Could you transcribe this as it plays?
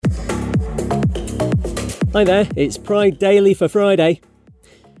Hi there, it's Pride Daily for Friday.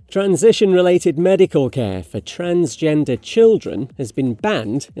 Transition-related medical care for transgender children has been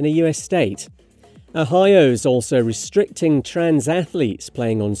banned in a US state. Ohio's also restricting trans athletes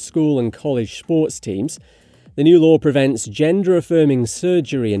playing on school and college sports teams. The new law prevents gender-affirming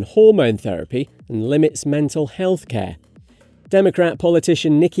surgery and hormone therapy and limits mental health care. Democrat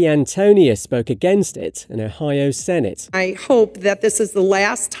politician Nikki Antonia spoke against it in Ohio's Senate. I hope that this is the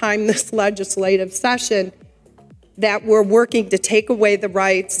last time this legislative session that we're working to take away the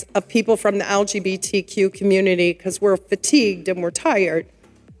rights of people from the LGBTQ community, because we're fatigued and we're tired.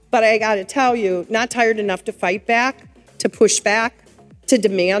 But I got to tell you, not tired enough to fight back, to push back, to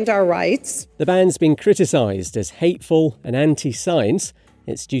demand our rights. The ban's been criticised as hateful and anti-science.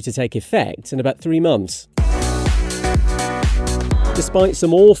 It's due to take effect in about 3 months. Despite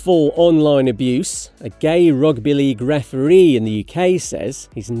some awful online abuse, a gay rugby league referee in the UK says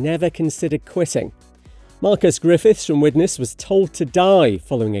he's never considered quitting. Marcus Griffiths from Widnes was told to die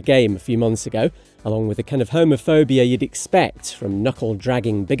following a game a few months ago, along with the kind of homophobia you'd expect from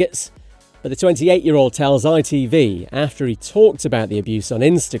knuckle-dragging bigots. But the 28-year-old tells ITV after he talked about the abuse on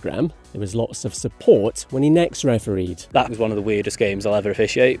Instagram, there was lots of support when he next refereed. That was one of the weirdest games I'll ever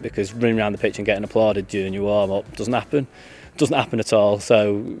officiate, because running around the pitch and getting applauded during your warm-up doesn't happen. Doesn't happen at all.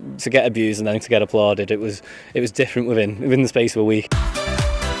 So to get abused and then to get applauded, it was different within the space of a week.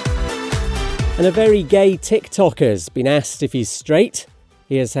 And a very gay TikToker's been asked if he's straight.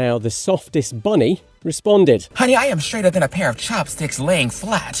 Here's how the softest bunny responded. Honey, I am straighter than a pair of chopsticks laying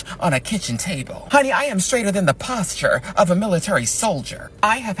flat on a kitchen table. Honey, I am straighter than the posture of a military soldier.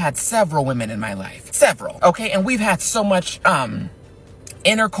 I have had several women in my life. Several, okay? And we've had so much,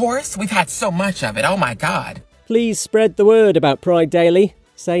 intercourse. We've had so much of it. Oh my God. Please spread the word about Pride Daily.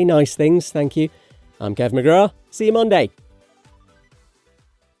 Say nice things, thank you. I'm Kev McGrath. See you Monday.